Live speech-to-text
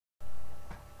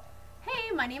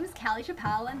my name is Callie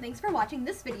Chappelle, and thanks for watching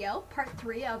this video, part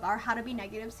 3 of our How to Be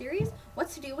Negative series,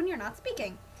 What's to Do When You're Not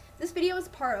Speaking. This video is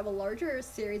part of a larger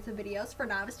series of videos for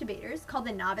novice debaters called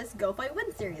the Novice Go Fight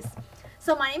Win series.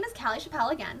 So my name is Callie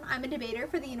Chappelle again. I'm a debater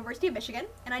for the University of Michigan,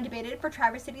 and I debated for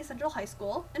Traverse City Central High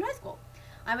School in high school.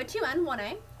 I'm a 2N,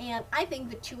 1A, and I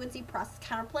think the 2NC process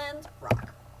counterplans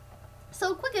rock.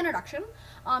 So quick introduction.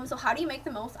 So how do you make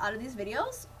the most out of these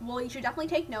videos? Well, you should definitely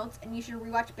take notes, and you should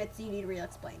rewatch bits you need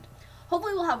re-explained.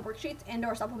 Hopefully we'll have worksheets and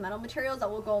or supplemental materials that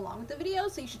will go along with the video,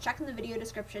 so you should check in the video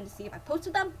description to see if I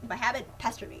posted them. If I haven't,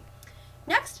 pester me.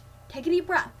 Next, take a deep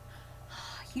breath.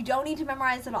 You don't need to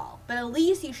memorize it all, but at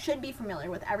least you should be familiar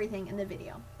with everything in the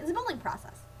video. It's a building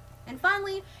process. And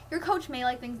finally, your coach may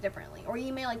like things differently, or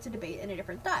you may like to debate in a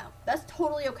different style. That's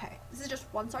totally okay. This is just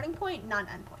one starting point, not an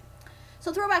end point.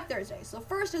 So Throwback Thursday. So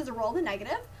first is the role of the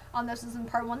negative. This is in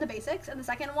part 1, the basics, and the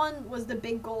second one was the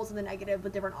big goals of the negative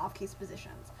with different off-case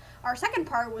positions. Our second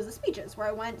part was the speeches, where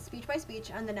I went speech by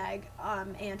speech on the neg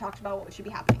and talked about what should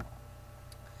be happening.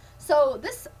 So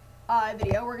this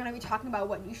video, we're going to be talking about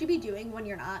what you should be doing when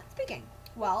you're not speaking.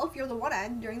 Well, if you're the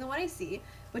 1N during the 1AC,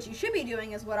 what you should be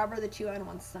doing is whatever the 2N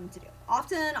wants them to do.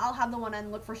 Often, I'll have the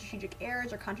 1N look for strategic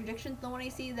errors or contradictions in the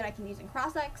 1AC that I can use in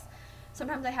cross-ex.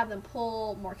 Sometimes I have them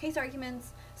pull more case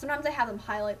arguments. Sometimes I have them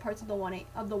highlight parts of the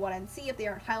 1NC if they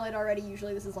aren't highlighted already.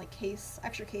 Usually this is like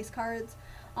extra case cards.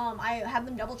 I have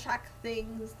them double check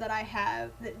things that I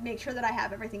have, make sure that I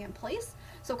have everything in place.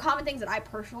 So common things that I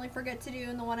personally forget to do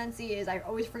in the 1NC is I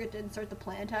always forget to insert the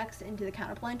plan text into the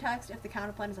counterplan text if the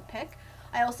counterplan is a pick.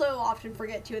 I also often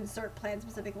forget to insert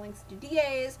plan-specific links to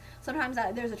DAs. Sometimes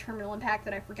there's a terminal impact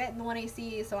that I forget in the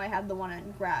 1AC, so I have the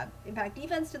 1N grab impact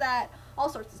defense to that, all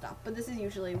sorts of stuff, but this is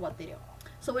usually what they do.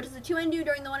 So what does the 2N do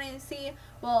during the 1AC?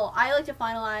 Well, I like to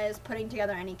finalize putting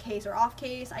together any case or off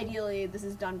case. Ideally, this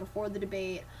is done before the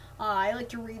debate. I like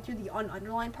to read through the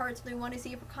underlined parts of the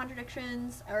 1AC for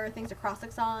contradictions or things to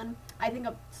cross-ex on. I think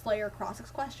of Slayer cross-ex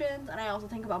questions, and I also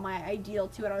think about my ideal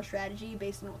 2N strategy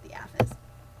based on what the AF is.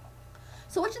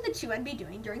 So what should the 2N be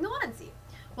doing during the 1NC?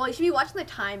 Well, you should be watching the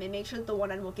time and make sure that the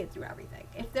 1N will get through everything.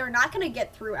 If they're not going to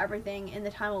get through everything in the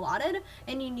time allotted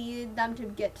and you need them to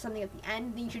get to something at the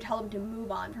end, then you should tell them to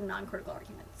move on from non-critical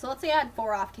arguments. So let's say I had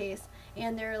 4 off case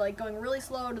and they're like going really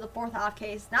slow to the 4th off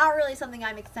case, not really something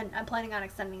I'm planning on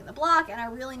extending in the block, and I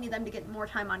really need them to get more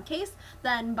time on case.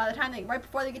 Then by the time right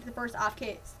before they get to the first off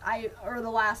case, or the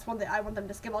last one that I want them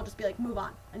to skip, I'll just be like, move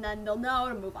on, and then they'll know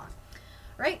to move on.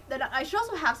 Right? Then I should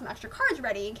also have some extra cards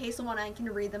ready in case the 1N can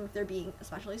read them if they're being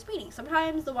especially speedy.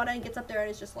 Sometimes the 1N gets up there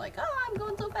and is just like, oh, I'm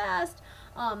going so fast.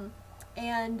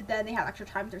 And then they have extra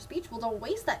time with their speech. Well, don't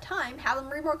waste that time. Have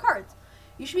them read more cards.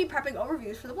 You should be prepping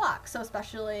overviews for the block. So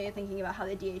especially thinking about how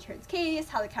the DA turns case,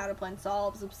 how the counterplan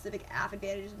solves the specific AF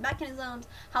advantages and mechanisms,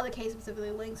 how the case specifically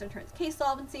links and turns case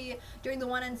solvency. During the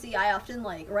 1NC, I often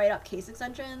write up case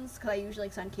extensions because I usually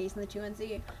extend case in the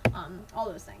 2NC. All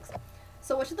those things.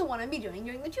 So what should the 1N be doing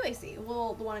during the 2AC?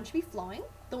 Well, the 1N should be flowing.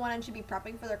 The 1N should be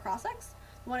prepping for their cross-ex.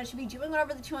 The 1N should be doing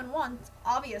whatever the 2N wants,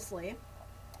 obviously.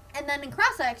 And then in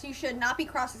cross-ex, you should not be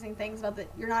cross-exing things that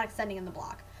you're not extending in the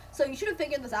block. So you should have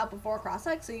figured this out before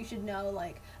cross-ex, so you should know,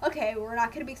 okay, we're not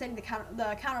going to be extending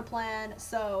the counter plan,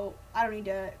 so I don't need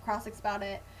to cross-ex about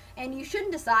it. And you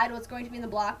shouldn't decide what's going to be in the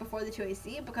block before the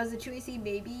 2AC, because the 2AC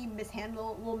maybe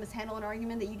will mishandle an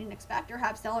argument that you didn't expect or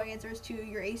have stellar answers to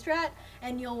your A strat,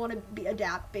 and you'll want to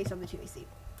adapt based on the 2AC.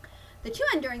 The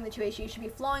 2N during the 2AC should be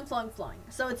flowing, flowing, flowing.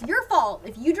 So it's your fault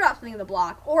if you drop something in the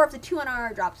block, or if the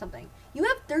 2NR drops something. You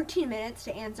have 13 minutes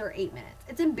to answer 8 minutes.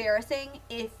 It's embarrassing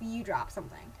if you drop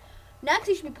something. Next,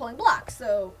 you should be pulling blocks.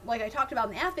 So, like I talked about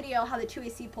in the AF video, how the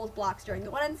 2AC pulls blocks during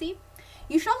the 1NC.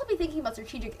 You should also be thinking about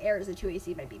strategic errors the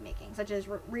 2AC might be making, such as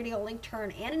reading a link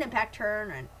turn and an impact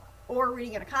turn, or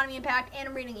reading an economy impact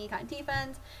and reading econ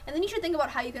defense. And then you should think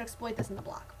about how you can exploit this in the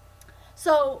block.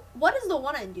 So, what does the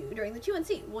 1N do during the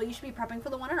 2NC? Well, you should be prepping for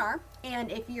the 1NR,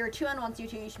 and if your 2N wants you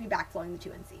to, you should be backflowing the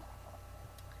 2NC.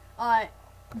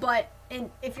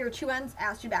 If your 2N's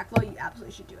asked you to backflow, you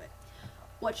absolutely should do it.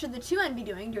 What should the 2N be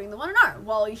doing during the 1NR?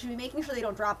 Well, you should be making sure they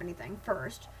don't drop anything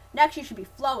first. Next, you should be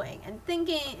flowing and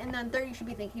thinking, and then third, you should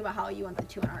be thinking about how you want the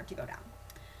 2NR to go down.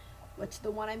 What should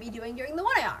the 1N be doing during the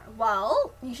 1AR?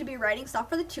 Well, you should be writing stuff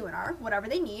for the 2NR, whatever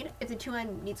they need. If the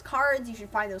 2N needs cards, you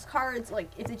should find those cards.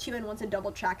 If the 2N wants to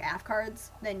double check AF cards,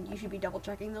 then you should be double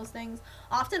checking those things.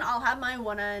 Often, I'll have my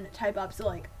 1N type up,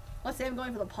 so let's say I'm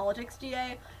going for the politics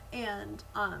GA, and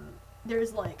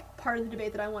there's like part of the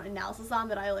debate that I want analysis on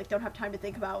that I like don't have time to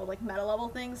think about with like meta level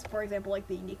things. For example, like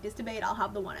the uniqueness debate, I'll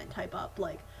have the 1N type up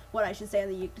like what I should say on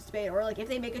the uniqueness debate, or like if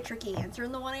they make a tricky answer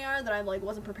in the 1AR that I like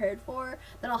wasn't prepared for,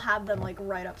 then I'll have them like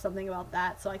write up something about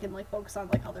that so I can like focus on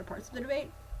like other parts of the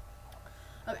debate.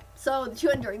 Okay, so the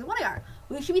 2N during the 1AR.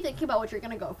 We should be thinking about what you're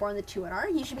going to go for in the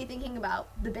 2NR. You should be thinking about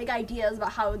the big ideas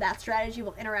about how that strategy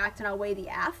will interact and outweigh the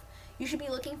AF. You should be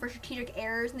looking for strategic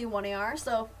errors in the 1AR.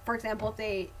 So, for example, if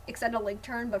they extend a link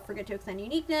turn but forget to extend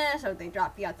uniqueness, or they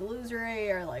drop the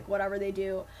illusory, or like whatever they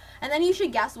do. And then you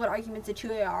should guess what arguments the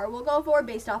 2AR will go for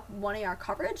based off 1AR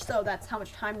coverage. So that's how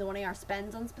much time the 1AR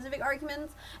spends on specific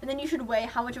arguments. And then you should weigh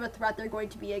how much of a threat they're going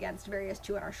to be against various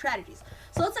 2NR strategies.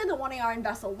 So let's say the 1AR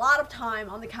invests a lot of time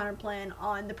on the counter plan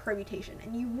on the permutation,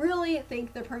 and you really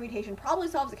think the permutation probably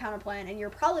solves the counter plan, and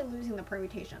you're probably losing the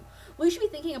permutation. Well, you should be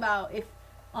thinking about if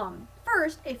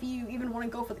first, if you even want to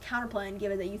go for the counter plan,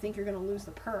 given that you think you're going to lose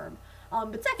the perm.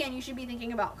 But second, you should be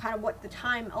thinking about kind of what the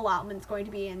time allotment is going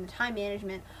to be and the time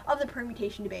management of the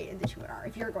permutation debate in the 2NR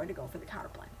if you're going to go for the counter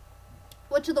plan.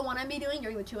 What should the 1N be doing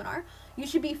during the 2NR? You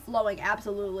should be flowing,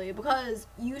 absolutely, because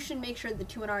you should make sure the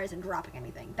 2NR isn't dropping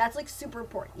anything. That's like super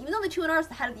important. Even though the 2NR is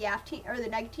the head of the AF team or the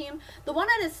neg team, the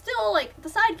 1N is still like the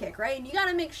sidekick, right? And you got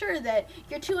to make sure that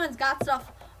your 2N's got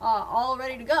stuff all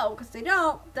ready to go, because if they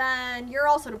don't, then you're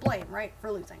also to blame, right,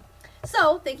 for losing.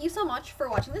 So, thank you so much for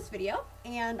watching this video,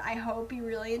 and I hope you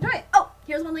really enjoy it. Oh,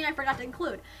 here's one thing I forgot to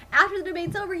include. After the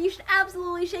debate's over, you should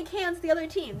absolutely shake hands with the other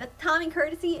team. That's common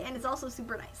courtesy, and it's also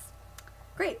super nice.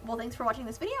 Great, well, thanks for watching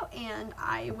this video, and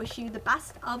I wish you the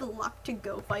best of luck to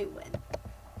Go Fight Win.